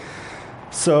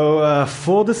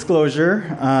Full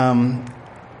disclosure,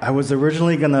 I was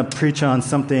originally going to preach on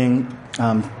something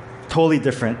totally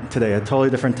different today, a totally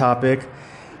different topic.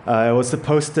 I was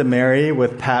supposed to marry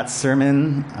with Pat's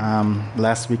sermon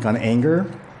last week on anger,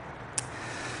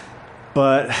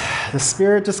 but the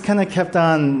Spirit just kind of kept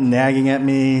on nagging at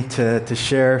me to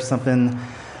share something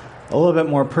a little bit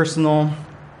more personal.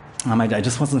 I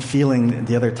just wasn't feeling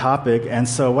the other topic, and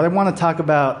so what I want to talk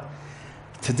about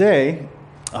today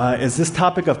is this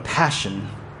topic of passion,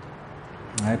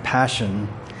 right? Passion.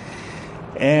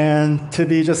 And to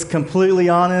be just completely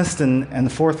honest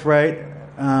and forthright,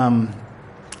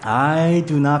 I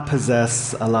do not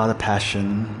possess a lot of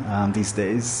passion these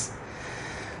days.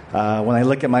 When I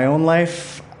look at my own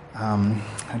life,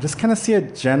 I just kind of see a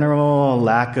general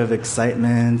lack of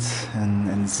excitement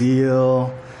and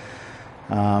zeal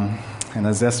and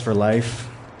a zest for life.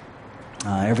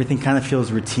 Everything kind of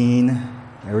feels routine.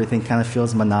 Everything kind of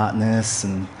feels monotonous,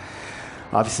 and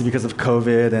obviously because of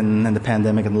COVID and the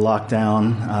pandemic and the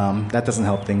lockdown, that doesn't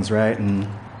help things, right? And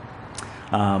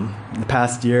in the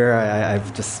past year,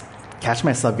 I've just catch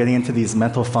myself getting into these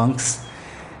mental funks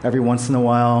every once in a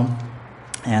while,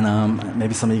 and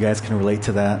maybe some of you guys can relate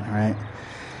to that, right?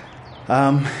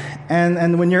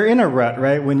 And when you're in a rut,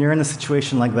 right, when you're in a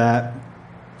situation like that,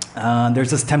 there's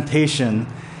this temptation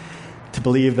to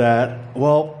believe that,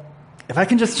 well, if I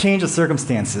can just change the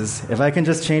circumstances, I can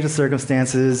get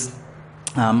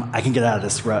out of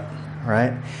this rut,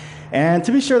 right? And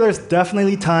to be sure, there's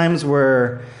definitely times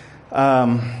where,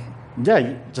 you got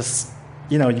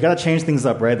to change things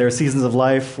up, right? There are seasons of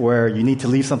life where you need to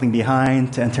leave something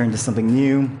behind to enter into something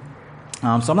new.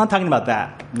 So I'm not talking about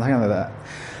that.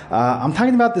 I'm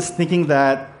talking about this thinking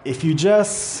that if you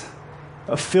just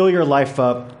fill your life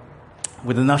up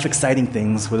with enough exciting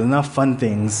things, with enough fun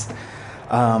things,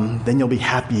 then you'll be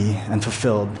happy and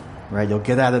fulfilled, right? You'll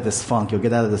get out of this funk, you'll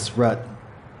get out of this rut.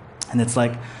 And it's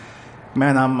like,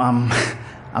 man, I'm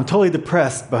totally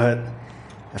depressed, but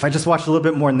if I just watch a little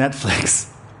bit more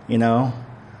Netflix,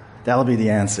 that'll be the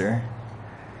answer.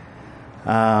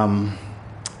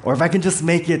 Or if I can just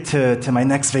make it to my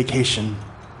next vacation,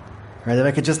 right? If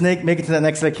I could just make it to that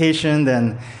next vacation,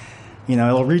 then,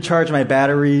 it'll recharge my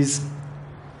batteries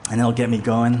and it'll get me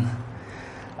going.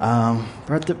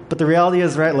 But the reality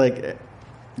is, right, like,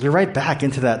 you're right back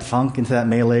into that funk, into that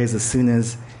malaise as soon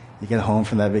as you get home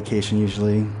from that vacation,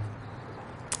 usually.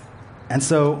 And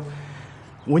so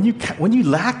when you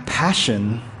lack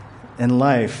passion in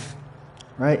life,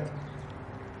 right,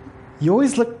 you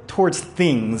always look towards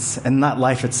things and not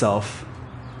life itself.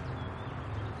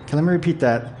 Okay, let me repeat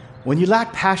that. When you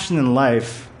lack passion in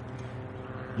life,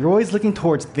 you're always looking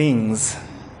towards things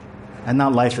and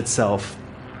not life itself.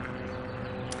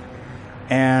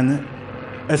 And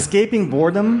escaping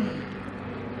boredom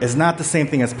is not the same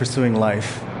thing as pursuing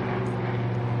life.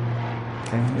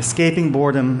 Okay? Escaping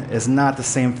boredom is not the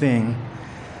same thing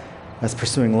as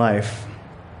pursuing life.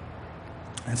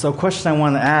 And so a question I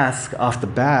want to ask off the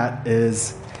bat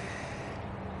is,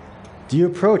 do you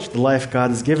approach the life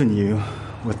God has given you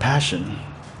with passion?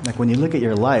 Like, when you look at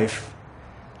your life,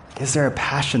 is there a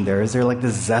passion there? Is there like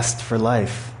this zest for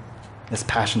life, this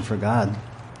passion for God?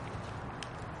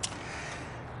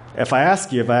 If I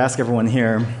ask everyone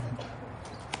here,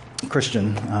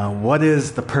 Christian, what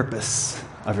is the purpose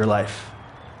of your life?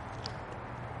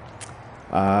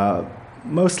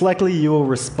 Most likely you will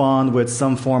respond with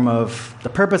some form of, the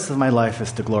purpose of my life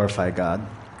is to glorify God,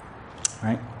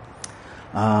 right?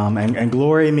 And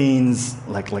glory means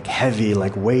like heavy,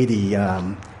 like weighty.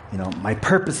 My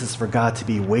purpose is for God to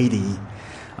be weighty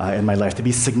in my life, to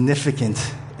be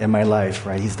significant in my life,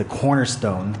 right? He's the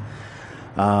cornerstone.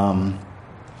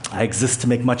 I exist to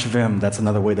make much of Him. That's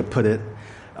another way to put it.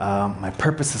 My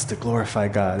purpose is to glorify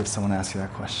God, if someone asks you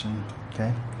that question,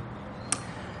 okay?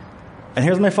 And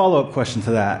here's my follow-up question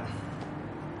to that.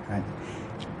 Right?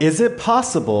 Is it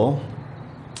possible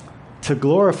to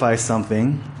glorify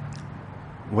something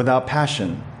without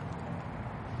passion?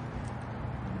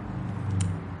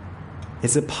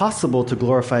 Is it possible to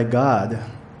glorify God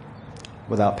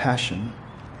without passion?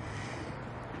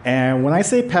 And when I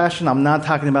say passion, I'm not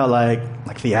talking about like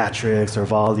theatrics or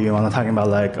volume. I'm not talking about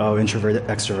introvert,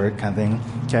 extrovert kind of thing,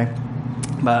 okay?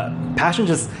 But passion,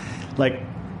 just like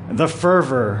the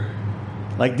fervor,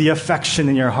 like the affection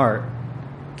in your heart,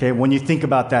 okay? When you think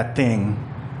about that thing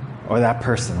or that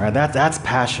person, right? That's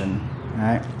passion,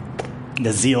 right?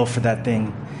 The zeal for that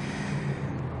thing.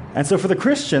 And so for the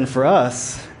Christian, for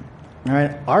us,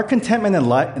 right, our contentment in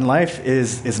life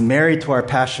is married to our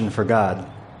passion for God.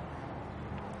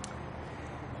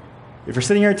 If you're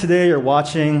sitting here today or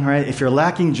watching, right, if you're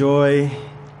lacking joy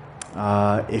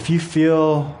If you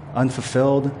feel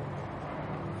unfulfilled,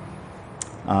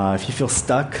 if you feel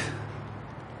stuck,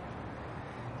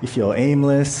 you feel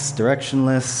aimless,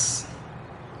 directionless,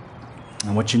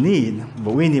 and what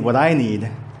I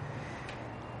need,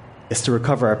 is to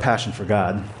recover our passion for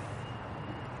God.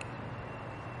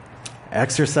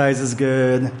 Exercise is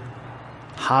good,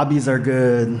 hobbies are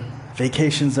good,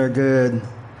 vacations are good,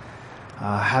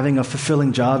 having a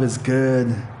fulfilling job is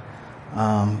good,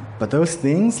 but those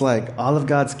things, like all of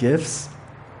God's gifts,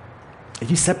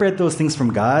 if you separate those things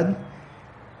from God,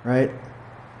 right,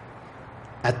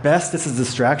 at best this is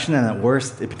distraction, and at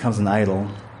worst it becomes an idol.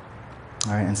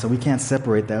 All right, and so we can't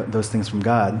separate those things from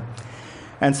God.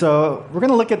 And so we're going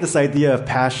to look at this idea of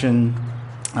passion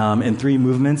in three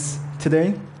movements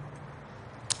today.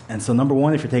 And so number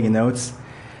one, if you're taking notes,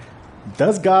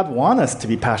 does God want us to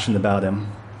be passionate about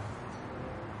him?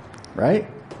 Right?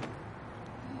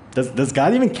 Does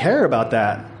God even care about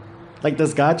that? Like,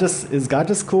 is God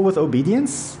just cool with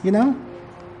obedience, you know?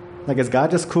 Like, is God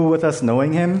just cool with us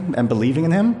knowing him and believing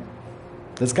in him?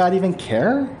 Does God even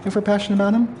care if we're passionate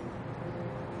about him?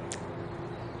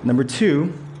 Number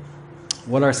two,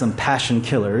 what are some passion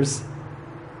killers?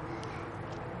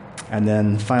 And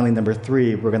then finally, number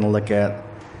three, we're going to look at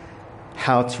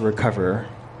how to recover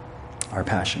our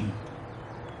passion.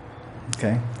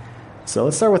 Okay? So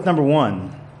let's start with number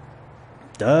one.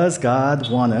 Does God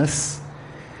want us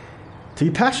to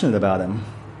be passionate about him?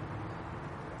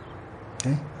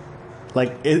 Okay?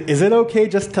 Like, is it okay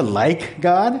just to like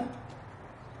God?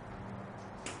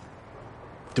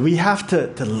 Do we have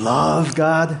to love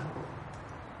God?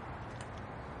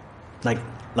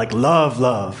 Like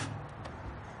love.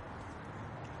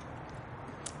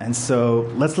 And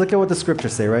so let's look at what the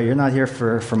scriptures say, right? You're not here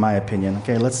for my opinion.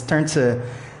 Okay, let's turn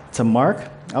to Mark.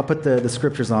 I'll put the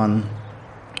scriptures on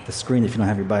the screen if you don't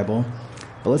have your Bible.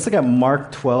 But let's look at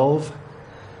Mark 12,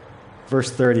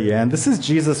 verse 30. And this is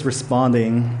Jesus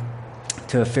responding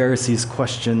to a Pharisee's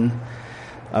question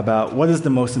about what is the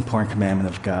most important commandment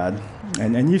of God.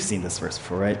 And you've seen this verse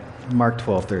before, right? Mark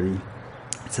 12:30.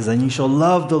 It says, "And you shall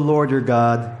love the Lord your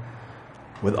God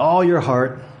with all your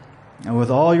heart, and with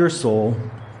all your soul,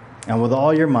 and with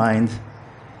all your mind,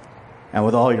 and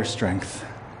with all your strength."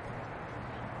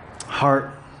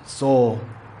 Heart, soul,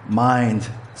 mind,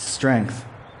 strength.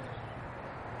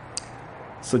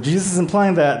 So Jesus is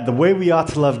implying that the way we ought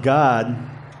to love God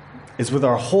is with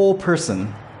our whole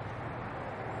person,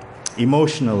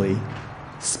 emotionally,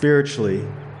 spiritually,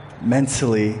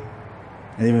 mentally,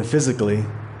 and even physically.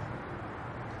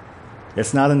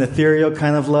 It's not an ethereal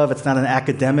kind of love. It's not an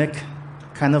academic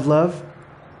kind of love.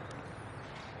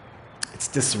 It's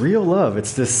this real love.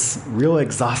 It's this real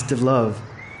exhaustive love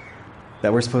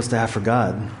that we're supposed to have for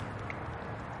God.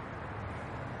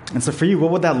 And so for you,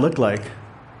 what would that look like?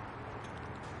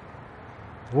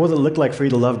 What would it look like for you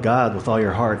to love God with all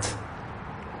your heart?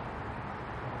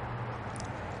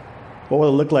 What would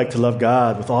it look like to love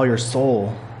God with all your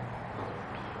soul?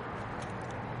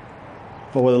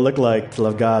 What would it look like to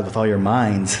love God with all your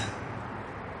mind?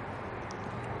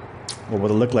 What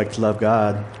would it look like to love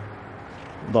God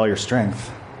with all your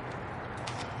strength?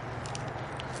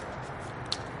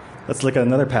 Let's look at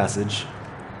another passage.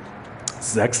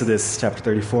 This is Exodus chapter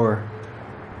 34,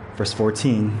 verse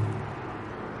 14.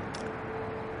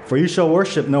 "For you shall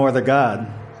worship no other God,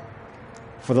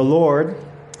 for the Lord,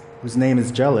 whose name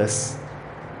is jealous,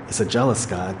 is a jealous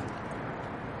God."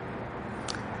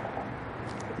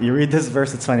 You read this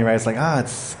verse, it's funny, right? It's like,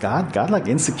 it's God like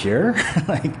insecure?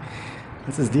 Like,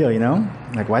 what's his deal, you know?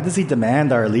 Like, why does he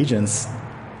demand our allegiance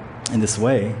in this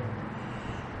way?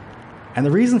 And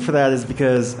the reason for that is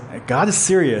because God is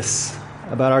serious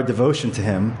about our devotion to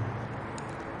him.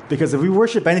 Because if we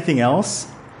worship anything else,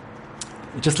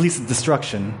 it just leads to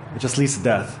destruction. It just leads to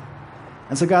death.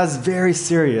 And so God is very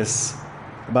serious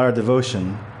about our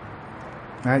devotion.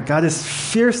 All right? God is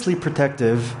fiercely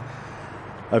protective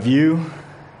of you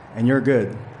and your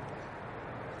good.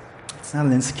 It's not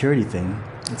an insecurity thing.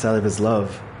 It's out of his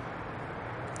love.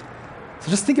 So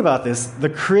just think about this. The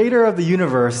creator of the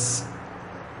universe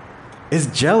is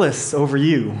jealous over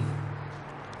you.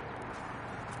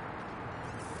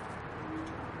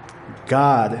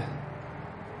 God,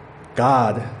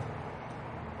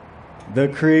 the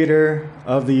creator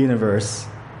of the universe,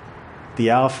 the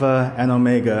Alpha and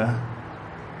Omega,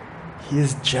 he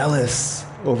is jealous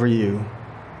over you.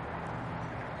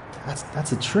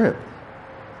 That's a trip.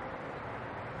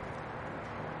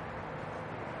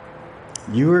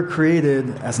 You were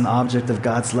created as an object of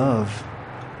God's love.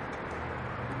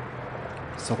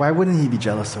 So why wouldn't he be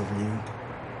jealous over you?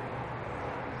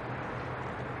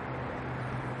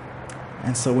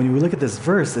 And so when we look at this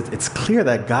verse, it's clear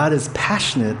that God is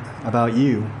passionate about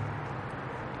you.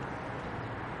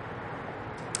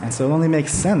 And so it only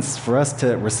makes sense for us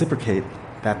to reciprocate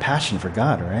that passion for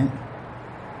God, right?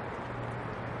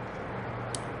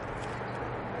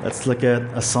 Let's look at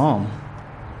a psalm.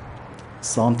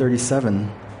 Psalm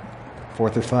 37, 4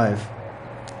 through 5.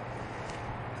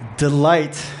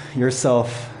 Delight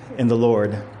yourself in the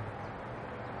Lord,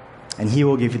 and he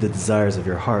will give you the desires of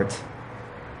your heart.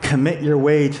 Commit your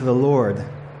way to the Lord.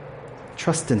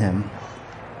 Trust in him,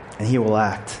 and he will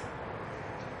act.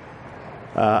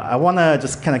 I want to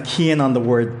just kind of key in on the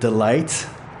word delight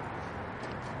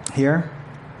here.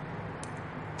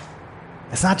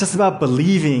 It's not just about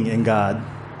believing in God.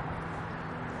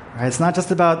 Right? It's not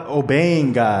just about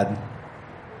obeying God.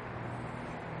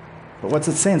 But what's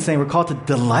it saying? It's saying we're called to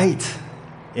delight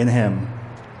in him.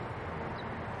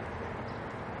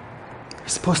 We're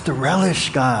supposed to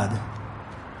relish God.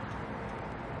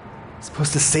 We're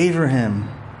supposed to savor him.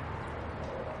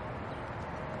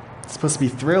 We're supposed to be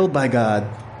thrilled by God.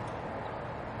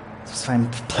 We're supposed to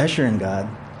find pleasure in God.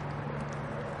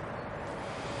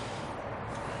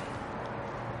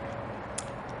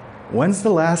 When's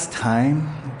the last time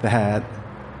that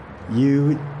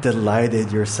you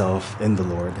delighted yourself in the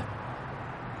Lord?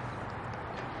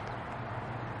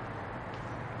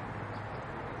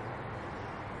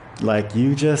 Like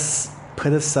you just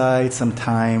put aside some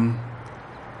time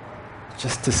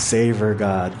just to savor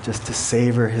God, just to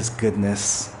savor his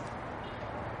goodness,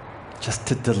 just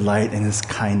to delight in his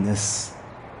kindness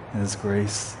and his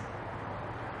grace.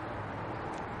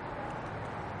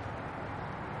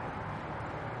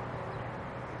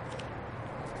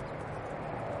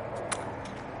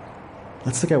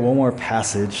 Let's look at one more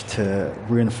passage to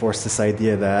reinforce this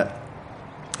idea that,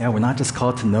 we're not just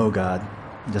called to know God,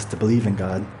 just to believe in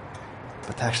God,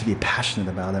 but to actually be passionate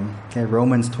about him. Okay,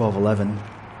 Romans 12:11.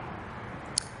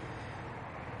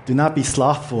 Do not be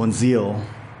slothful in zeal.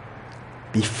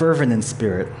 Be fervent in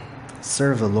spirit.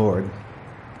 Serve the Lord.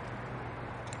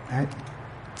 All right?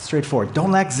 Straightforward.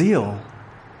 Don't lack zeal.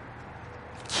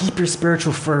 Keep your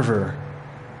spiritual fervor.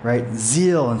 Right?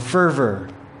 Zeal and fervor.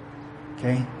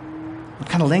 Okay? What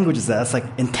kind of language is that? It's like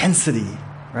intensity,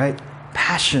 right?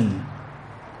 Passion.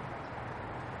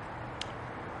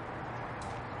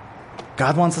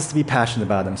 God wants us to be passionate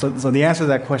about him. So the answer to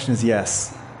that question is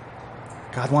yes.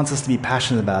 God wants us to be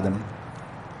passionate about him.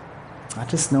 Not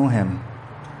just know him.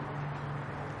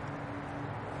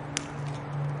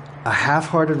 A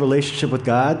half-hearted relationship with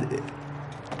God,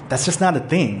 that's just not a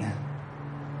thing.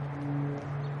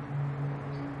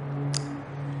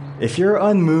 If you're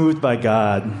unmoved by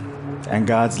God and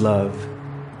God's love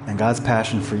and God's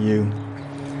passion for you,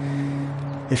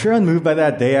 if you're unmoved by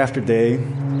that day after day,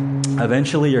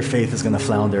 eventually your faith is going to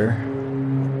flounder.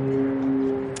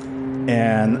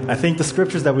 And I think the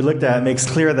scriptures that we looked at makes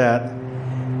clear that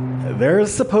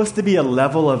there's supposed to be a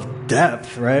level of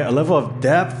depth, right? A level of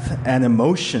depth and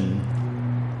emotion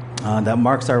that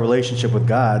marks our relationship with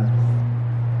God.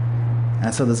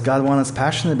 And so does God want us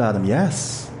passionate about him?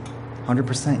 Yes.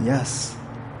 100% yes.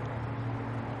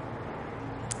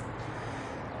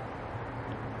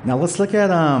 Now let's look at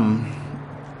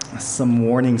some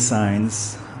warning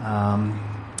signs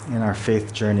in our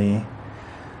faith journey.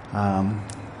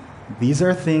 These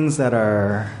are things that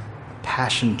are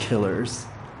passion killers.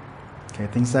 Okay,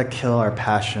 things that kill our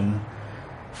passion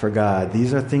for God.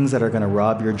 These are things that are going to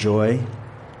rob your joy.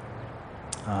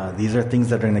 These are things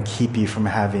that are going to keep you from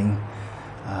having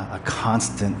a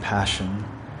constant passion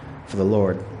for the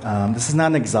Lord. This is not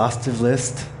an exhaustive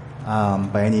list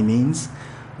by any means,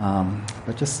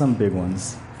 but just some big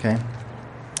ones. Okay.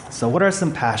 So what are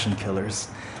some passion killers?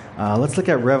 Let's look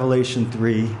at Revelation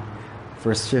 3,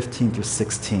 verse 15 through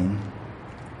 16.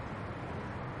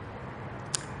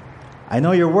 I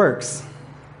know your works.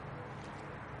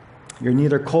 You're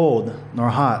neither cold nor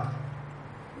hot.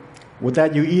 Would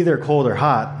that you either cold or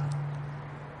hot.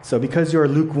 So because you are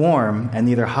lukewarm and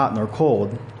neither hot nor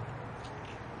cold,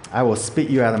 I will spit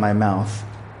you out of my mouth.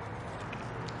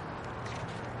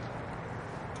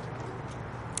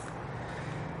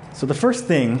 So the first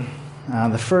thing,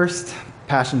 the first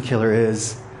passion killer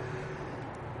is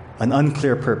an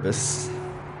unclear purpose.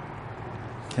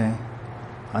 Okay?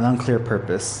 An unclear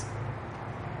purpose.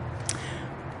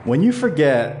 When you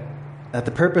forget that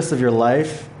the purpose of your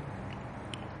life,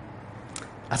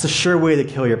 that's a sure way to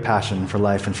kill your passion for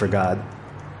life and for God.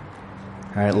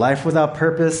 All right, life without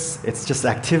purpose, it's just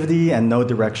activity and no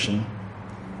direction.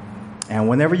 And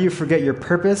whenever you forget your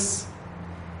purpose,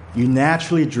 you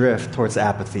naturally drift towards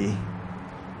apathy.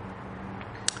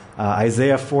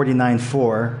 Isaiah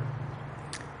 49:4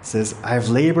 says, I've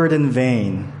labored in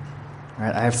vain.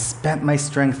 Right? I have spent my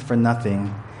strength for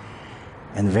nothing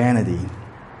and vanity.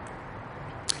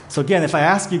 So again, if I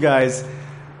ask you guys,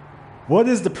 what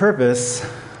is the purpose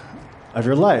of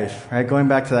your life? Right? Going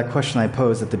back to that question I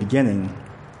posed at the beginning,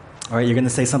 all right, you're going to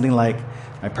say something like,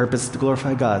 my purpose is to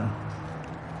glorify God.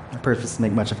 My purpose is to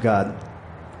make much of God.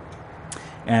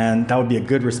 And that would be a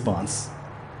good response.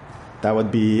 That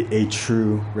would be a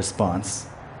true response.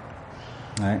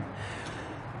 All right?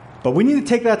 But we need to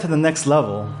take that to the next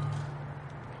level.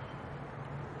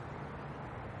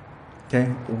 Okay?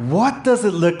 What does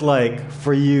it look like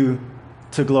for you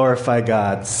to glorify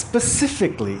God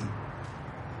specifically?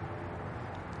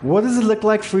 What does it look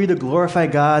like for you to glorify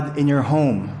God in your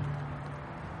home?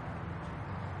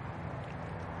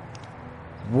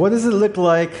 What does it look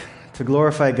like to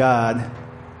glorify God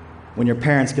when your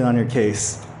parents get on your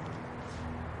case?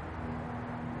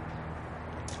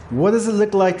 What does it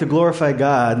look like to glorify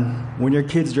God when your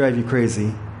kids drive you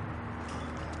crazy?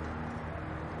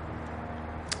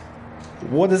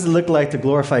 What does it look like to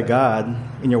glorify God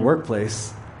in your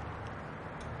workplace?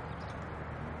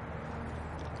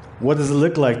 What does it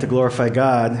look like to glorify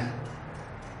God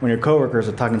when your coworkers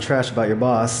are talking trash about your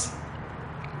boss?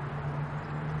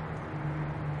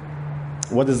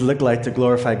 What does it look like to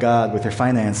glorify God with your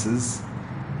finances?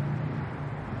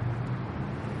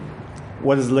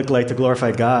 What does it look like to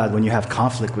glorify God when you have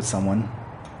conflict with someone?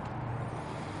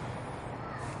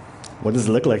 What does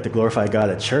it look like to glorify God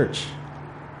at church?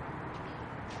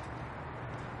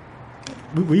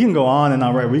 We can go on and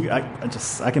on, right?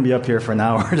 I can be up here for an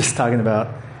hour just talking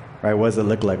about, right, what does it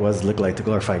look like? What does it look like to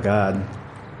glorify God?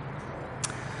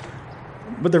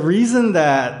 But the reason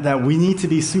that we need to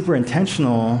be super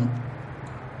intentional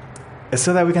is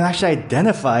so that we can actually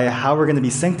identify how we're going to be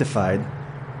sanctified.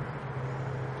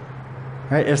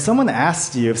 Right? If someone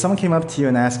came up to you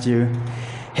and asked you,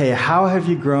 hey, how have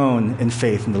you grown in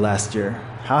faith in the last year?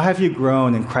 How have you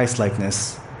grown in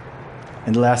Christ-likeness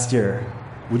in the last year?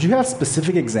 Would you have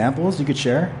specific examples you could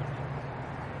share?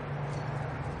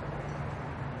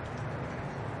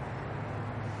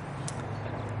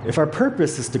 If our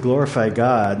purpose is to glorify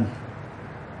God,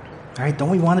 all right, don't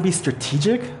we want to be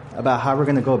strategic about how we're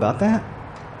going to go about that?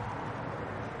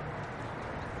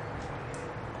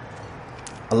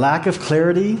 A lack of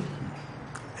clarity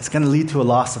is going to lead to a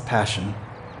loss of passion.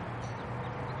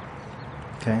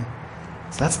 Okay?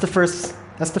 So that's the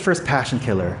first passion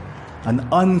killer. An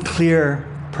unclear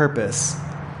purpose.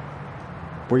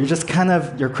 Where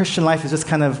your Christian life is just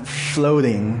kind of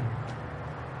floating.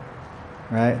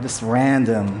 Right? Just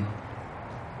random.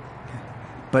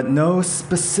 But no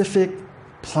specific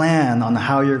plan on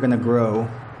how you're going to grow.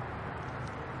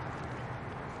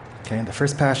 Okay? The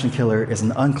first passion killer is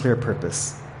an unclear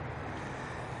purpose.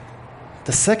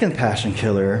 The second passion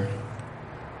killer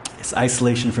is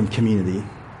isolation from community.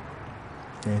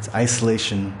 Okay? It's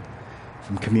isolation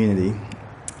from community.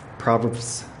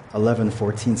 Proverbs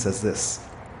 11:14 says this: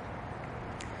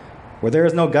 where there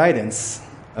is no guidance,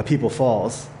 a people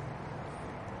falls,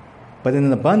 but in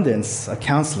an abundance of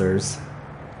counselors,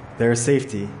 there is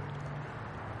safety.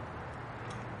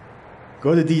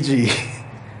 Go to DG.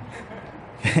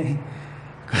 Okay?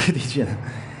 Go to DG.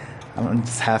 I'm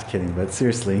just half kidding, but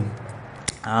seriously.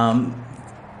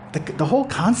 The whole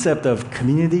concept of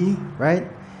community, right?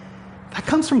 That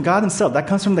comes from God himself. That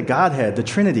comes from the Godhead, the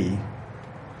Trinity.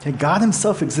 Okay? God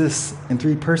himself exists in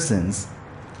three persons.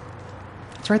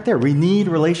 It's right there. We need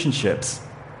relationships.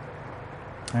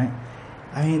 Right?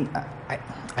 I mean,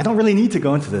 I don't really need to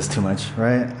go into this too much,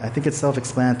 right? I think it's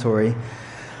self-explanatory.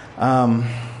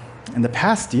 In the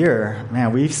past year,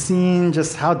 man, we've seen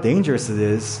just how dangerous it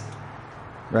is,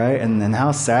 right? And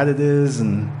how sad it is,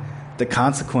 and the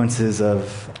consequences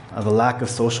of a lack of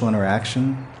social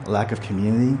interaction, a lack of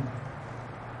community.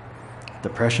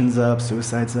 Depression's up,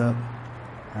 suicide's up,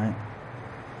 right?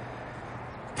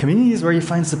 Community is where you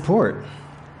find support.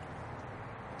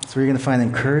 It's where you're going to find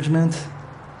encouragement.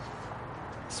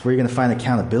 It's where you're going to find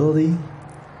accountability.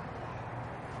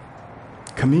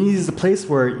 Community is the place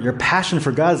where your passion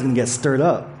for God is going to get stirred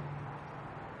up.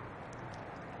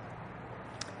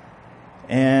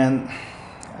 And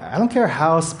I don't care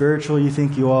how spiritual you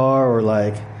think you are, or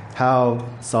like how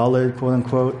solid, quote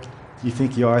unquote, you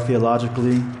think you are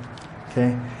theologically.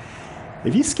 Okay?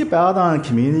 If you skip out on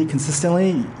community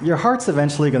consistently, your heart's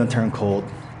eventually going to turn cold.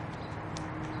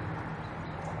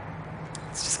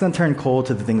 It's just going to turn cold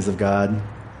to the things of God.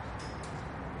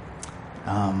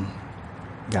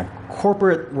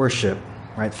 Corporate worship,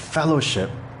 right?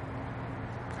 Fellowship.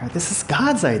 Right? This is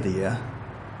God's idea.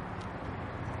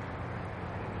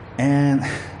 And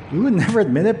we would never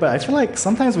admit it, but I feel like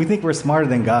sometimes we think we're smarter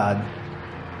than God.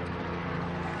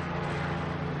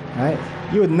 Right?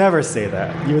 You would never say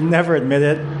that. You would never admit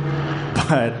it.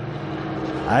 But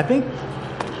I think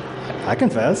I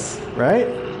confess, right?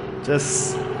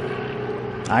 Just,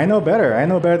 I know better. I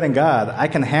know better than God. I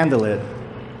can handle it.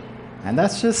 And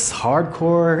that's just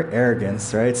hardcore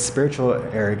arrogance, right? Spiritual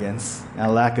arrogance and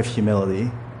a lack of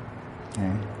humility.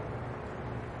 Okay.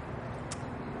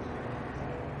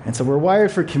 And so we're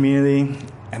wired for community,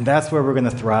 and that's where we're going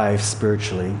to thrive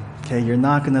spiritually. Okay, you're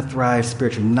not going to thrive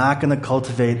spiritually. You're not going to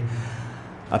cultivate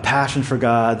a passion for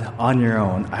God on your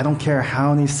own. I don't care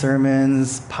how many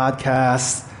sermons,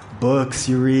 podcasts, books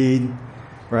you read,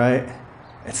 right?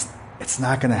 It's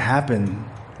not going to happen.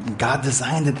 God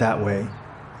designed it that way.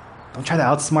 Don't try to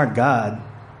outsmart God.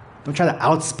 Don't try to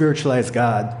out-spiritualize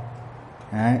God.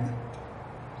 All right?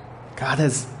 God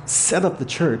has set up the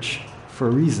church for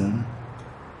a reason.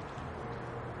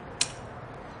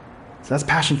 So that's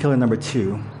passion killer number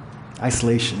 2,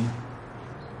 isolation.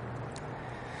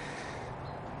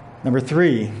 Number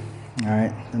 3, all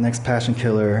right, the next passion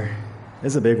killer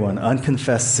is a big one,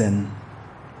 unconfessed sin.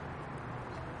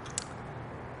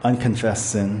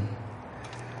 Unconfessed sin.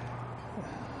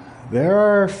 There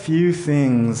are few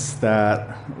things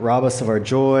that rob us of our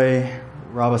joy,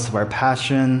 rob us of our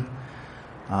passion,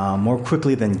 more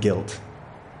quickly than guilt.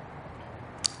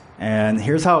 And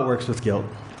here's how it works with guilt,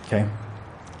 okay?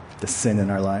 The sin in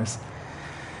our lives.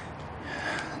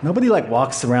 Nobody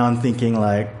walks around thinking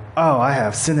oh, I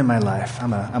have sin in my life.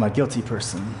 I'm a guilty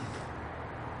person,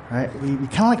 right? We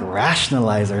kind of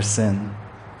rationalize our sin.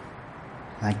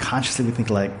 And consciously we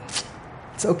think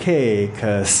it's okay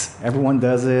because everyone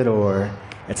does it, or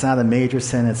it's not a major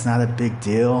sin, it's not a big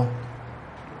deal.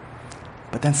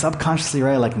 But then subconsciously,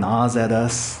 right, gnaws at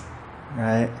us,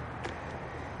 right?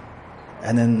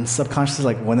 And then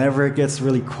subconsciously, whenever it gets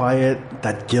really quiet,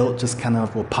 that guilt just kind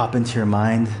of will pop into your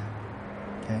mind,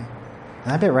 okay?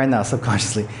 And I bet right now,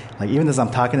 subconsciously, even as I'm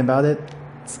talking about it,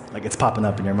 it's popping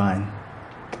up in your mind.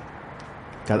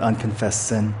 Got unconfessed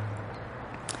sin.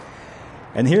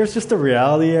 And here's just the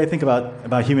reality, I think,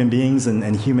 about human beings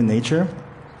and human nature.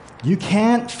 You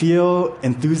can't feel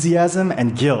enthusiasm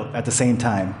and guilt at the same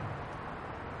time.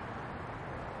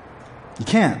 You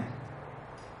can't.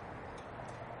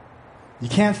 You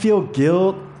can't feel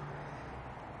guilt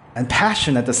and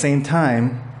passion at the same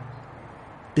time,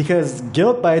 because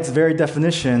guilt, by its very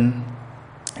definition,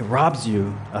 it robs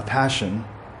you of passion.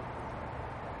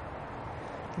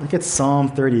 Look at Psalm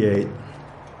 38.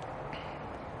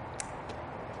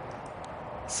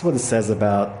 This is what it says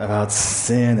about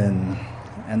sin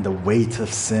and the weight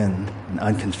of sin and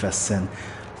unconfessed sin.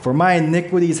 For my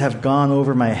iniquities have gone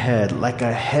over my head like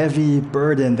a heavy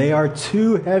burden. They are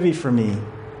too heavy for me.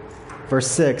 Verse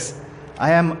 6,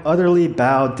 I am utterly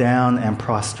bowed down and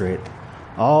prostrate.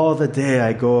 All the day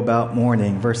I go about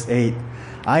mourning. Verse 8,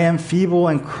 I am feeble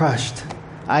and crushed.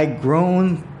 I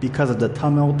groan because of the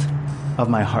tumult of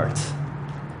my heart.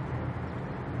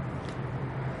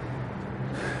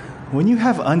 When you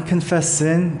have unconfessed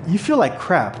sin, you feel like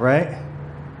crap, right?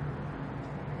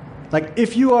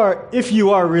 If you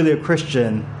are really a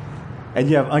Christian and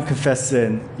you have unconfessed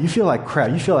sin, you feel like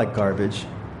crap. You feel like garbage.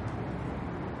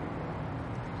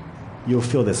 You'll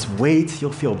feel this weight.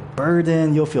 You'll feel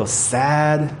burdened. You'll feel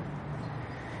sad.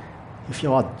 You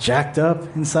feel all jacked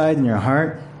up inside in your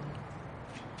heart.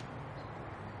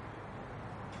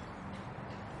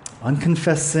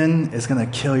 Unconfessed sin is going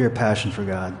to kill your passion for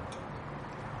God.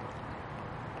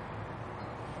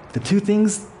 The two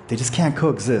things, they just can't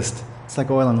coexist. It's like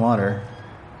oil and water.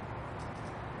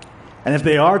 And if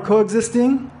they are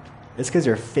coexisting, it's because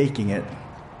you're faking it.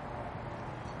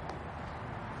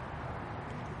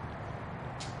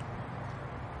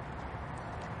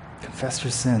 Confess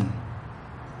your sin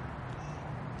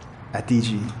at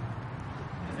DG.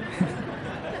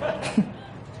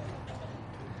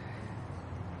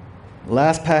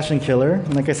 Last passion killer.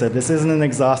 Like I said, this isn't an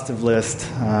exhaustive list.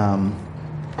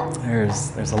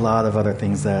 There's a lot of other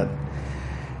things that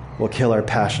will kill our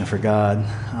passion for God.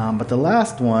 But the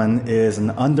last one is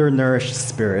an undernourished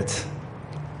spirit.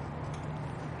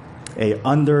 A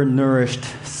undernourished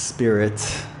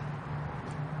spirit.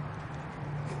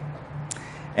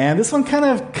 And this one kind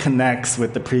of connects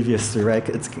with the previous three, right?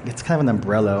 It's kind of an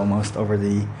umbrella almost over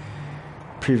the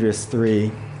previous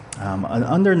three. An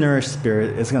undernourished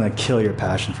spirit is going to kill your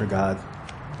passion for God.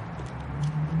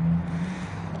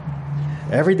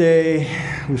 Every day,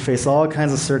 we face all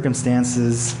kinds of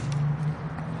circumstances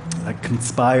that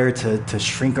conspire to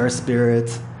shrink our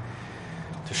spirit,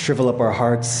 to shrivel up our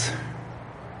hearts.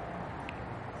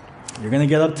 You're going to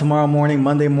get up tomorrow morning,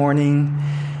 Monday morning,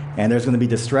 and there's going to be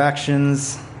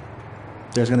distractions.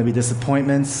 There's going to be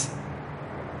disappointments.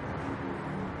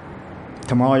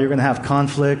 Tomorrow you're going to have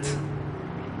conflict.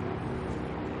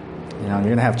 You're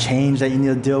going to have change that you need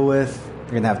to deal with. You're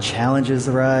going to have challenges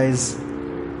arise.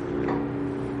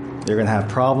 You're going to have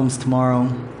problems tomorrow.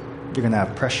 You're going to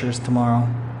have pressures tomorrow.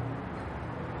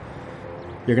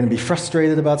 You're going to be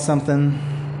frustrated about something.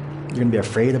 You're going to be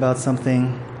afraid about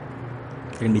something.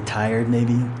 You're going to be tired,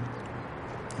 maybe.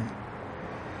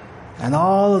 And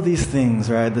all of these things,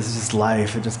 right? This is just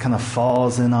life. It just kind of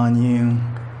falls in on you.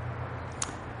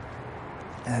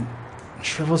 And it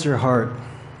shrivels your heart,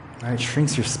 right? It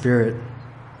shrinks your spirit.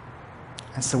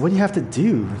 And so what do you have to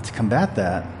do to combat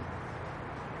that?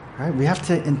 Right? We have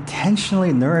to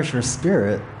intentionally nourish our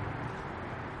spirit.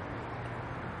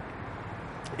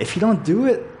 If you don't do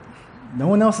it, no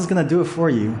one else is going to do it for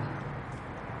you.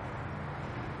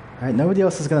 Right? Nobody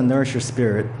else is going to nourish your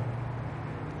spirit.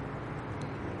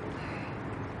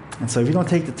 And so if you don't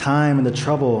take the time and the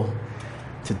trouble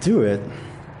to do it,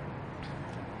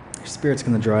 your spirit's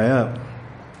going to dry up.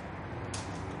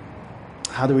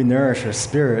 How do we nourish our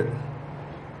spirit?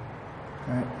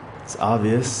 Right? It's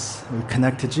obvious. We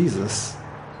connect to Jesus.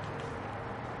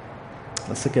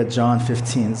 Let's look at John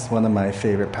 15. It's one of my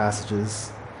favorite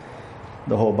passages,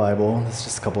 the whole Bible. It's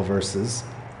just a couple verses.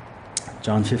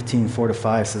 John 15,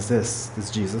 4-5 says this is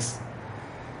Jesus.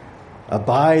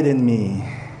 Abide in me,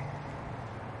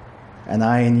 and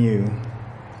I in you.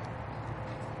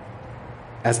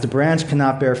 As the branch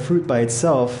cannot bear fruit by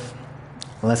itself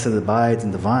unless it abides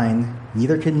in the vine,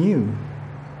 neither can you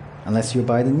unless you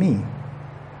abide in me.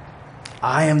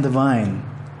 I am the vine,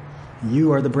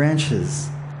 you are the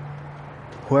branches.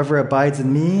 Whoever abides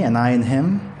in me and I in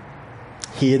him,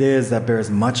 he it is that bears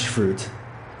much fruit.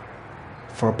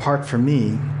 For apart from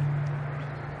me,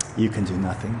 you can do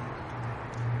nothing.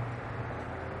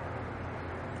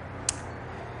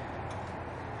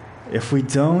 If we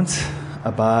don't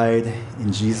abide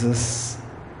in Jesus,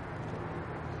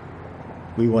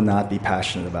 we will not be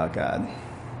passionate about God.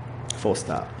 Full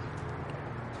stop.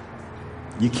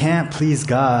 You can't please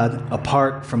God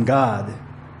apart from God.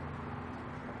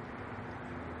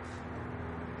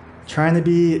 Trying to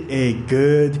be a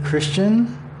good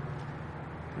Christian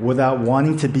without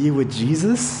wanting to be with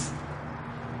Jesus,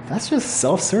 that's just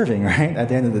self-serving, right? At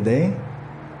the end of the day.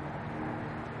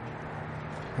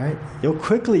 Right?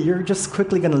 You're just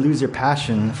quickly going to lose your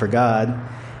passion for God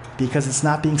because it's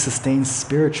not being sustained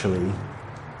spiritually.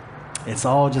 It's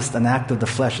all just an act of the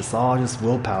flesh. It's all just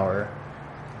willpower.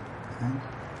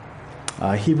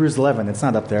 Hebrews 11, it's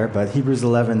not up there, but Hebrews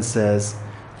 11 says,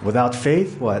 without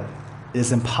faith, what? It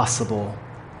is impossible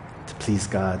to please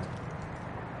God.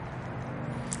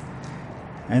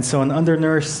 And so an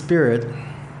undernourished spirit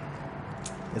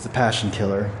is a passion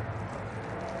killer.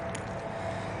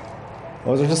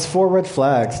 Those are just 4 red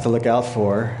flags to look out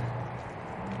for.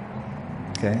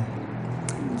 Okay?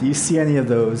 Do you see any of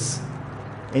those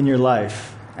in your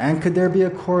life? And could there be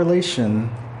a correlation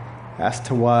as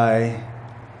to why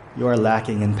you are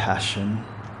lacking in passion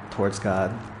towards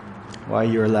God? Why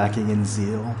you are lacking in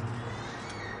zeal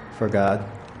for God?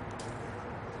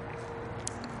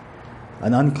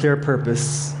 An unclear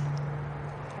purpose,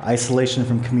 isolation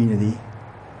from community,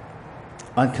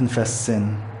 unconfessed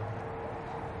sin,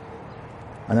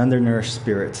 an undernourished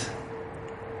spirit.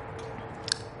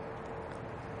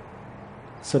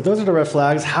 So if those are the red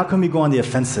flags, how can we go on the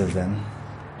offensive then?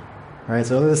 Right?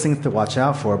 So those are things to watch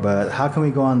out for, but how can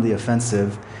we go on the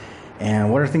offensive?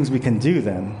 And what are things we can do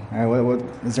then? Right? What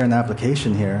is there an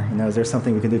application here? Is there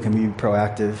something we can do? Can we be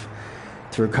proactive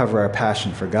to recover our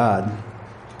passion for God,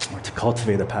 or to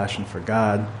cultivate a passion for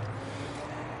God?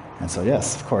 And so,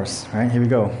 yes, of course. Right? Here we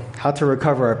go. How to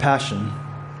recover our passion.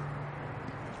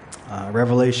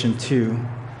 Revelation 2,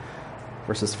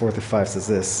 verses 4-5 says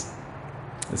this.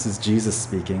 This is Jesus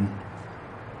speaking.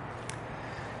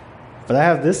 But I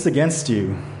have this against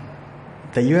you,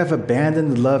 that you have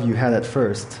abandoned the love you had at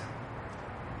first.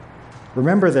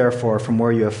 Remember, therefore, from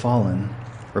where you have fallen,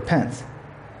 repent,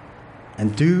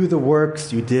 and do the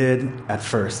works you did at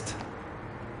first.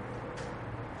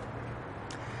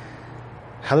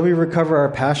 How do we recover our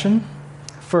passion?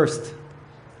 First,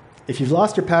 if you've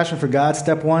lost your passion for God,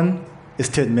 step 1 is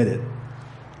to admit it.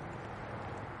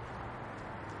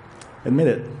 Admit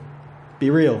it. Be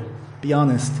real. Be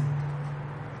honest.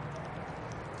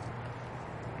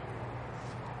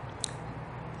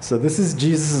 So this is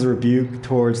Jesus' rebuke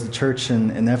towards the church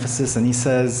in Ephesus, and he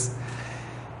says,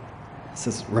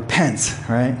 repent,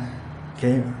 right?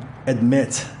 Okay?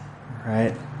 Admit,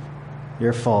 right?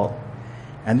 Your fault.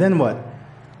 And then what?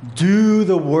 Do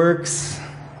the works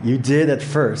you did at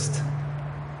first.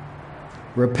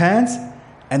 Repent,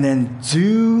 and then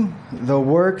do the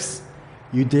works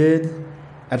you did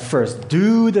at first.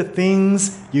 Do the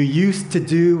things you used to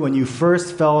do when you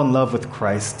first fell in love with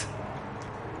Christ.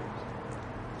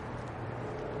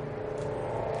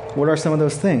 What are some of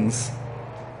those things?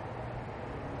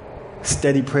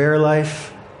 Steady prayer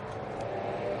life,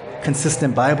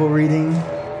 consistent Bible reading,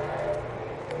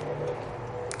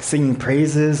 singing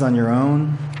praises on your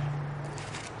own,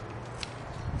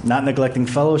 not neglecting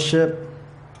fellowship,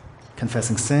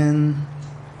 confessing sin,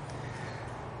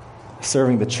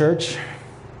 serving the church.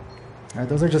 All right,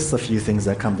 those are just a few things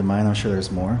that come to mind. I'm sure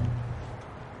there's more.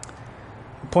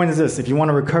 The point is this: if you want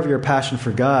to recover your passion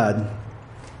for God,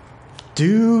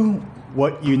 do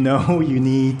what you know you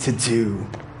need to do.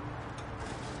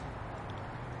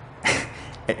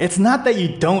 It's not that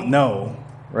you don't know,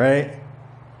 right?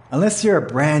 Unless you're a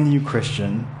brand new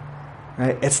Christian,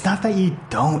 right? It's not that you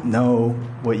don't know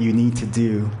what you need to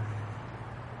do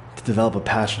to develop a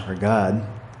passion for God,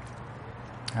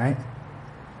 right?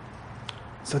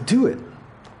 So do it.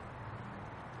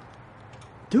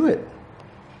 Do it.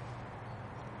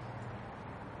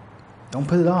 Don't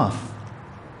put it off.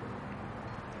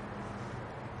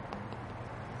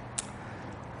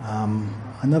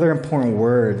 Another important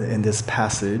word in this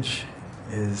passage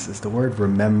is the word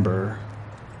remember.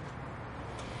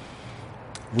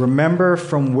 Remember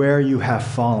from where you have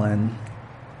fallen.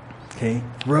 Okay?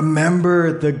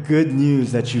 Remember the good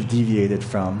news that you've deviated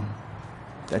from,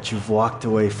 that you've walked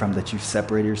away from, that you've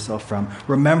separated yourself from.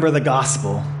 Remember the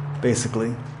gospel,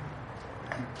 basically.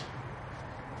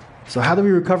 So how do we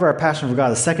recover our passion for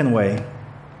God? The second way,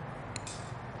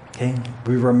 okay,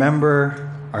 we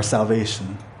remember our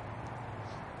salvation.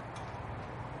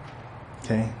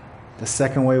 Okay? The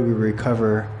second way we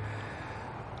recover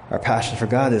our passion for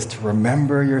God is to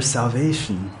remember your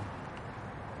salvation.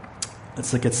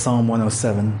 Let's look at Psalm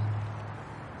 107.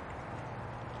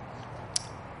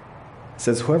 It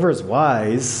says, "Whoever is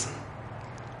wise,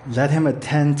 let him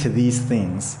attend to these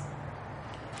things.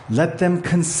 Let them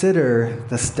consider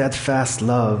the steadfast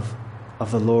love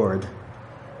of the Lord."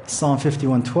 Psalm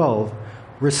 51:12,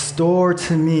 "Restore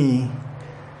to me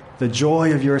the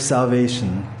joy of your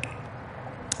salvation,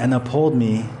 and uphold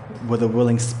me with a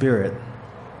willing spirit."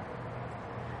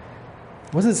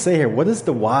 What does it say here? What does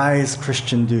the wise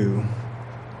Christian do?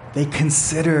 They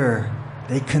consider,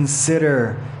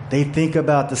 they think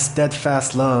about the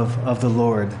steadfast love of the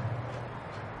Lord.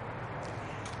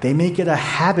 They make it a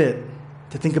habit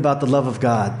to think about the love of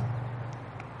God.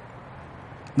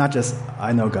 Not just,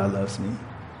 I know God loves me.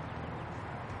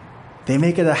 They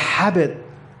make it a habit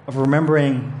of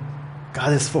remembering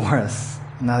God is for us,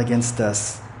 not against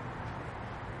us.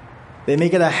 They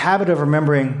make it a habit of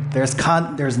remembering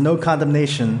there's no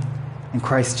condemnation in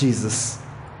Christ Jesus.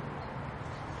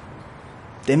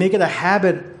 They make it a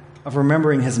habit of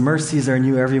remembering His mercies are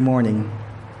new every morning.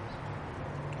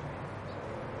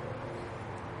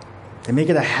 They make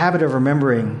it a habit of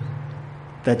remembering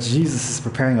that Jesus is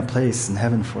preparing a place in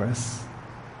heaven for us.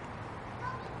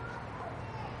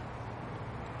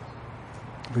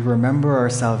 We remember our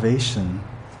salvation,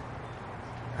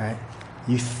 right?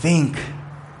 You think,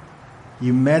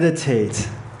 you meditate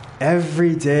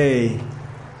every day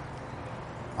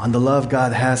on the love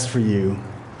God has for you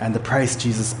and the price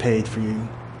Jesus paid for you.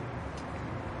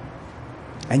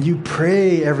 And you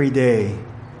pray every day,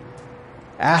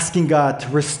 asking God to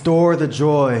restore the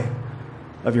joy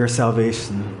of your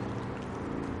salvation.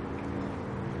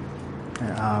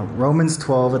 Romans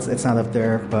 12, it's not up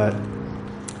there, but,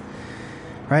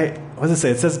 right? What does it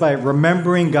say? It says by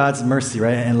remembering God's mercy,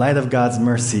 right? In light of God's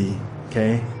mercy,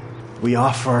 okay? We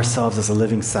offer ourselves as a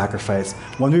living sacrifice.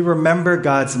 When we remember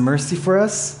God's mercy for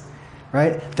us,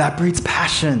 right? That breeds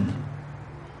passion.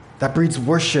 That breeds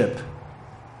worship.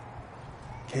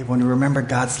 Okay, when we remember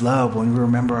God's love, when we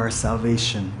remember our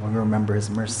salvation, when we remember His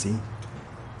mercy.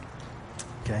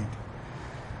 Okay.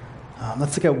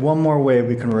 Let's look at one more way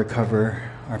we can recover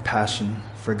our passion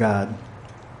for God.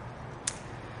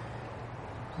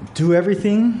 Do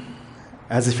everything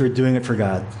as if you're doing it for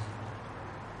God.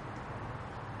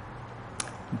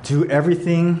 Do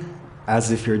everything as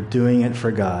if you're doing it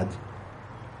for God.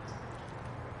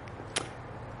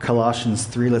 Colossians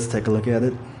 3, let's take a look at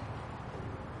it. It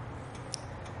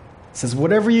says,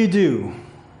 "Whatever you do,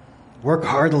 work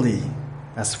heartily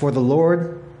as for the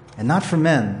Lord and not for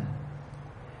men,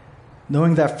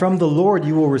 knowing that from the Lord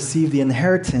you will receive the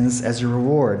inheritance as your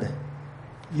reward.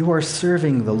 You are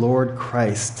serving the Lord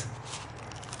Christ."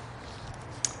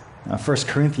 Now, 1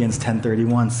 Corinthians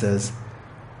 10:31 says,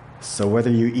 "So whether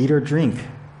you eat or drink,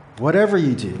 whatever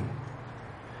you do,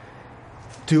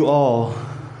 do all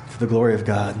for the glory of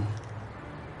God."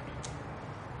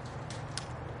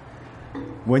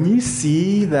 When you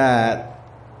see that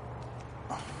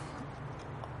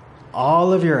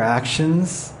all of your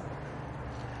actions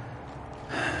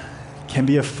can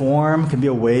be a form, can be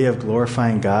a way of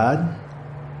glorifying God,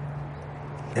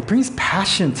 it brings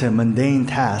passion to mundane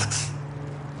tasks.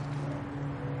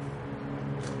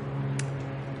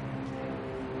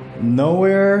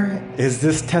 Nowhere is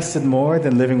this tested more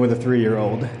than living with a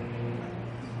 3-year-old.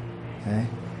 Okay?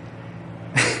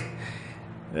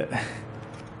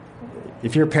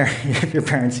 If your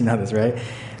parents, you know this, right?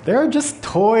 There are just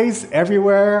toys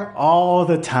everywhere all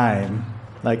the time,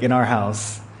 like in our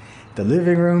house. The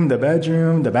living room, the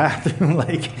bedroom, the bathroom,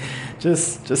 like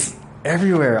just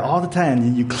everywhere all the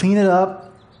time. You clean it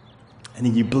up, and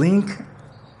then you blink,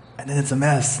 and then it's a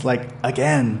mess, like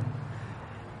again.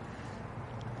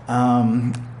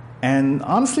 And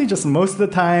honestly, just most of the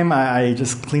time, I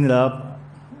just clean it up.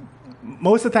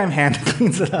 Most of the time, hand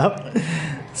cleans it up.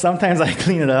 Sometimes I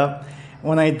clean it up.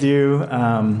 When I do,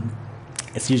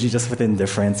 it's usually just with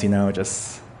indifference,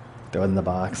 just throw it in the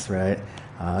box, right?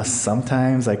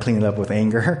 Sometimes I clean it up with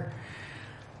anger.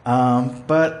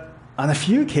 But on a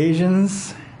few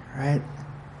occasions, right,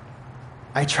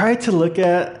 I try to look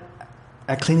at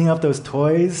cleaning up those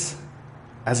toys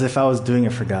as if I was doing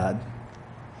it for God.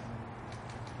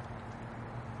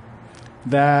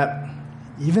 That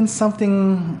even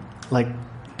something like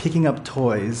picking up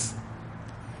toys,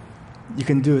 you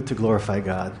can do it to glorify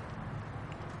God.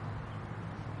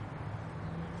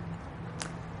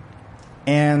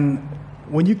 And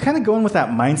when you kind of go in with that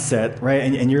mindset, right,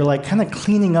 and you're like kind of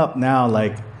cleaning up now,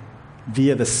 like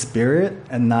via the Spirit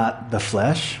and not the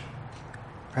flesh,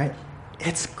 right?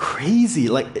 It's crazy.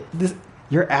 Like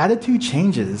your attitude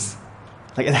changes.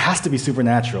 Like it has to be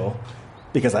supernatural,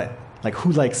 because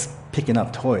who likes picking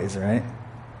up toys, right?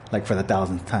 Like for the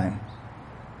 1,000th time.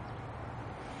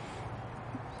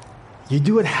 You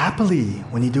do it happily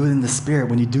when you do it in the Spirit,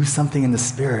 when you do something in the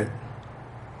Spirit.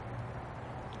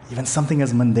 Even something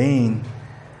as mundane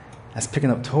as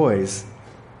picking up toys.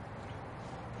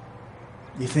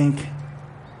 You think,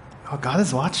 oh, God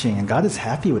is watching and God is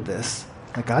happy with this.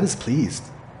 Like God is pleased.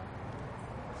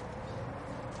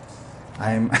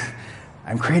 I'm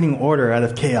creating order out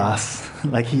of chaos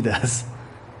like He does.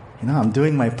 I'm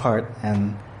doing my part,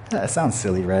 and it sounds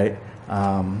silly, right?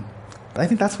 But I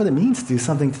think that's what it means to do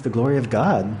something to the glory of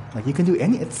God. Like you can do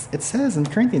it says in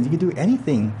Corinthians, you can do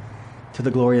anything to the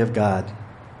glory of God.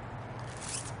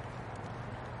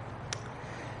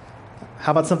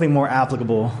 How about something more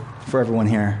applicable for everyone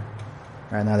here?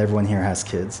 Right, not everyone here has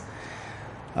kids.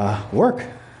 Work.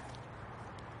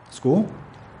 School.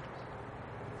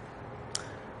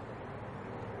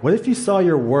 What if you saw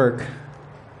your work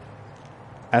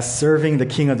as serving the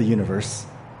King of the universe?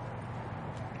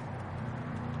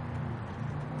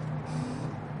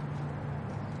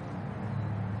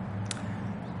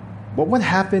 What would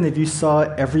happen if you saw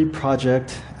every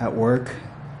project at work,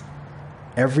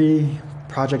 every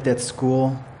project at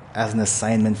school, as an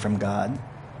assignment from God?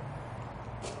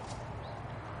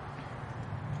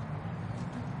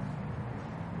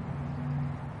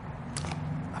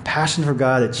 A passion for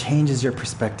God, it changes your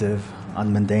perspective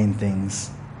on mundane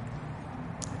things.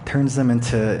 It turns them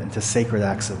into sacred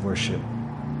acts of worship.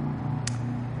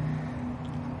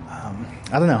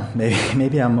 I don't know,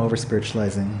 maybe I'm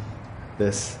over-spiritualizing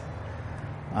this.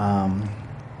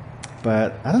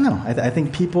 But I don't know. I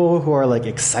think people who are like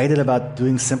excited about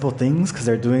doing simple things because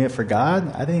they're doing it for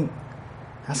God, I think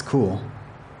that's cool.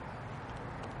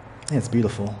 I think it's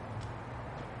beautiful.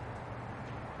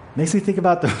 Makes me think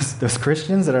about those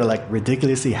Christians that are like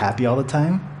ridiculously happy all the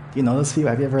time. Do you know those people?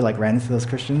 Have you ever like ran into those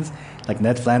Christians? Like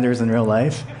Ned Flanders in real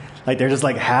life? Like they're just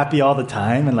like happy all the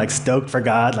time and like stoked for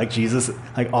God, like Jesus,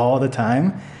 like all the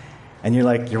time. And you're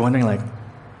wondering like,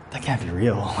 that can't be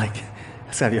real. Like,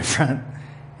 that's gotta be a front.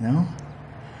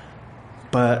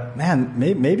 But man,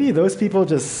 maybe those people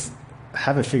just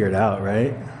have it figured out,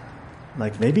 right?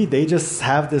 Like maybe they just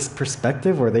have this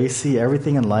perspective where they see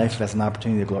everything in life as an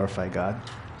opportunity to glorify God.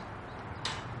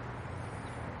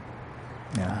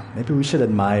 Yeah, maybe we should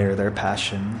admire their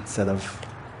passion instead of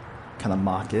kind of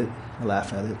mock it or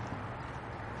laugh at it.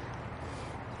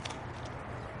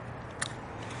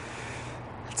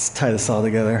 Let's tie this all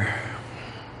together.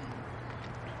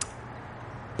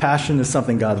 Passion is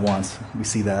something God wants. We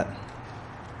see that.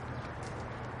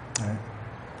 Right?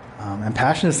 And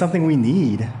passion is something we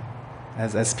need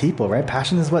as people, right?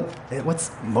 Passion is what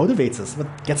motivates us,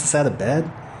 what gets us out of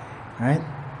bed, right?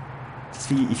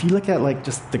 If you look at like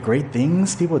just the great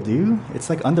things people do, it's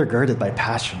like undergirded by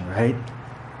passion, right?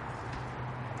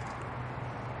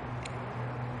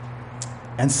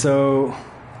 And so,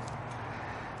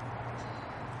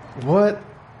 what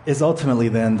is ultimately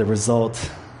then the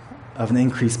result of an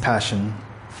increased passion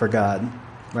for God?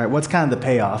 right? What's kind of the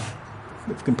payoff?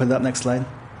 If we can put it up next slide.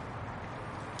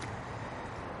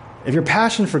 If your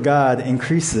passion for God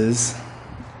increases,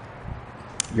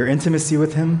 your intimacy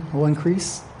with Him will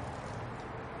increase.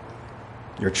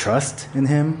 Your trust in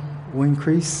Him will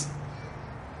increase.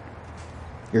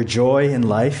 Your joy in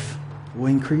life will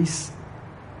increase.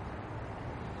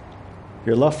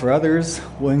 Your love for others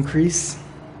will increase.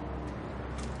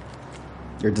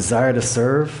 Your desire to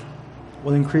serve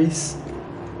will increase.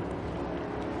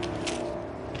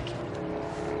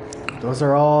 Those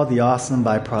are all the awesome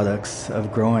byproducts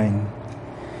of growing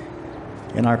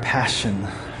in our passion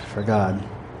for God.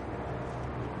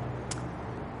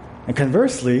 And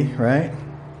conversely, right,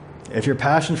 if your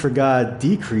passion for God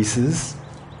decreases,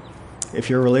 if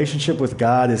your relationship with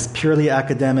God is purely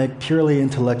academic, purely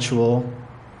intellectual,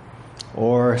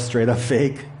 or straight up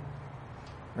fake,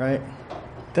 right,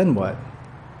 then what?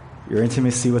 Your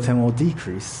intimacy with Him will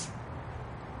decrease.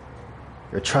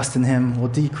 Your trust in Him will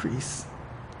decrease.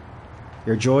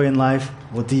 Your joy in life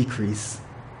will decrease.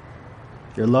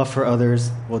 Your love for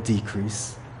others will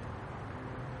decrease.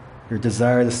 Your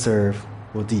desire to serve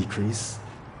will decrease.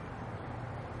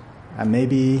 And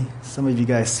maybe some of you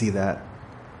guys see that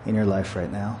in your life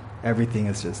right now. Everything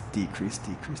is just decrease,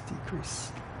 decrease,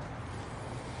 decrease.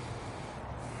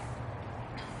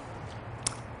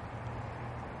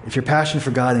 If your passion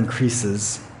for God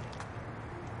increases,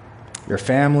 your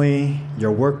family,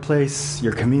 your workplace,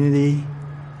 your community,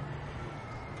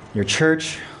 your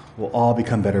church will all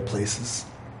become better places.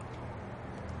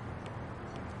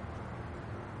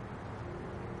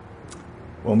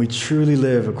 When we truly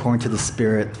live according to the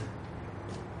Spirit,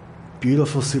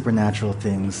 beautiful supernatural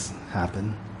things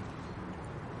happen.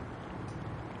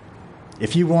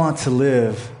 If you want to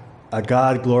live a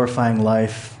God-glorifying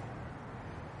life,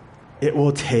 it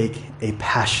will take a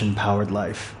passion-powered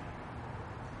life.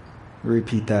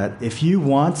 Repeat that. If you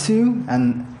want to,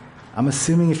 and I'm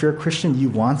assuming if you're a Christian, you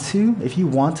want to. If you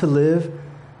want to live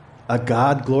a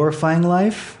God-glorifying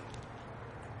life,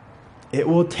 it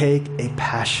will take a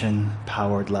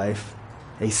passion-powered life,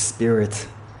 a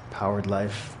Spirit-powered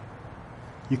life.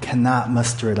 You cannot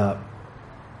muster it up.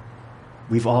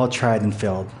 We've all tried and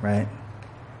failed, right?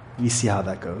 We see how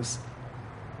that goes.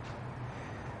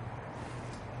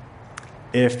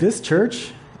 If this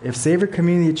church, if Savior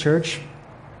Community Church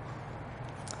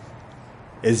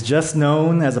is just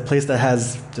known as a place that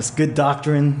has just good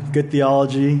doctrine, good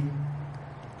theology,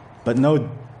 but no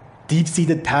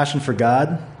deep-seated passion for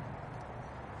God,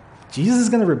 Jesus is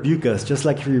going to rebuke us just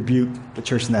like He rebuked the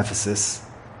church in Ephesus.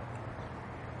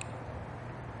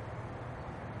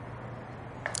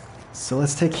 So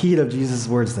let's take heed of Jesus'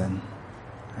 words then.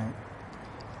 Right?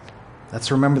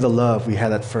 Let's remember the love we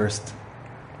had at first.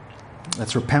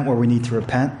 Let's repent where we need to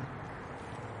repent.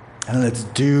 And let's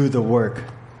do the work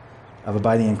of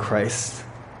abiding in Christ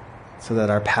so that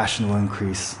our passion will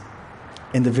increase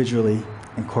individually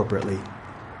and corporately.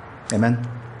 Amen?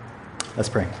 Let's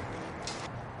pray.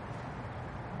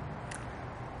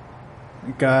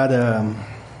 God,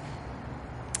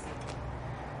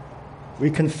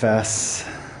 we confess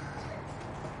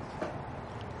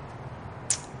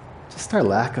just our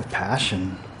lack of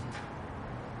passion,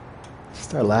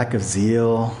 just our lack of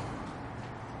zeal.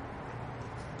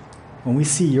 When we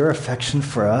see your affection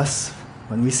for us,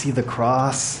 when we see the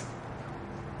cross,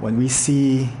 when we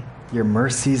see your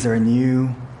mercies are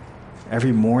new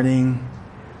every morning,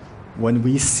 when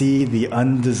we see the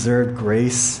undeserved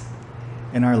grace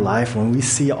in our life, when we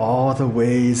see all the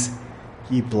ways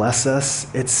you bless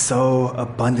us, it's so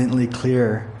abundantly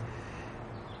clear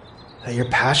that you're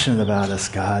passionate about us,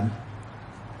 God.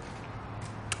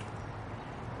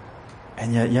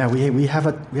 And yet, we have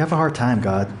a hard time,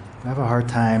 God. We have a hard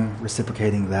time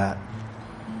reciprocating that.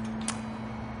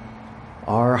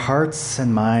 Our hearts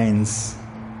and minds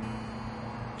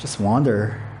just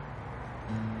wander.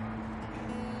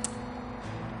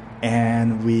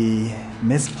 And we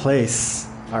misplace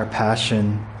our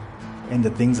passion in the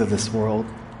things of this world,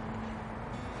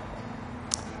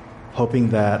 hoping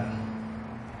that,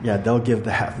 they'll give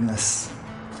the happiness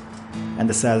and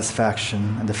the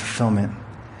satisfaction and the fulfillment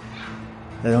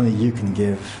that only you can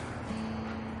give.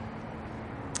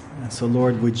 And so,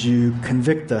 Lord, would you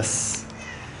convict us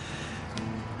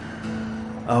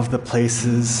of the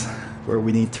places where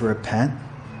we need to repent?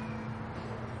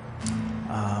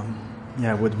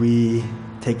 Would we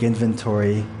take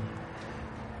inventory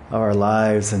of our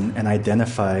lives and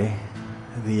identify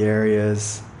the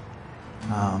areas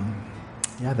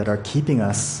that are keeping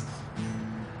us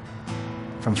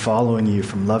from following you,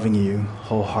 from loving you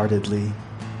wholeheartedly,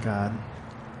 God.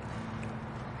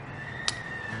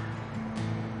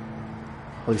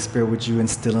 Holy Spirit, would you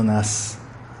instill in us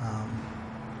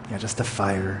just a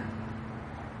fire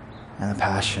and a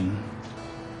passion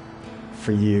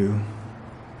for you,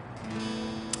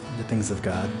 the things of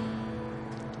God.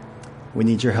 We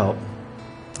need your help.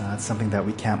 It's something that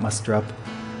we can't muster up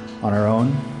on our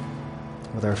own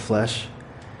with our flesh,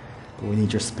 but we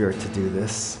need your Spirit to do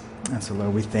this. And so,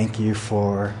 Lord, we thank you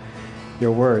for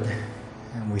your word,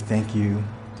 and we thank you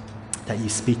that you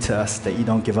speak to us, that you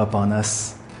don't give up on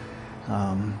us,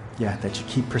 that you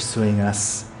keep pursuing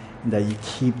us, and that you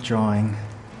keep drawing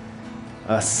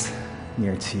us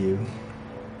near to you.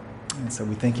 And so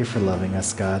we thank you for loving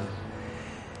us, God.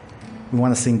 We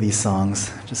want to sing these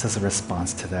songs just as a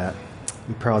response to that.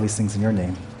 We pray all these things in your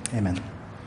name. Amen.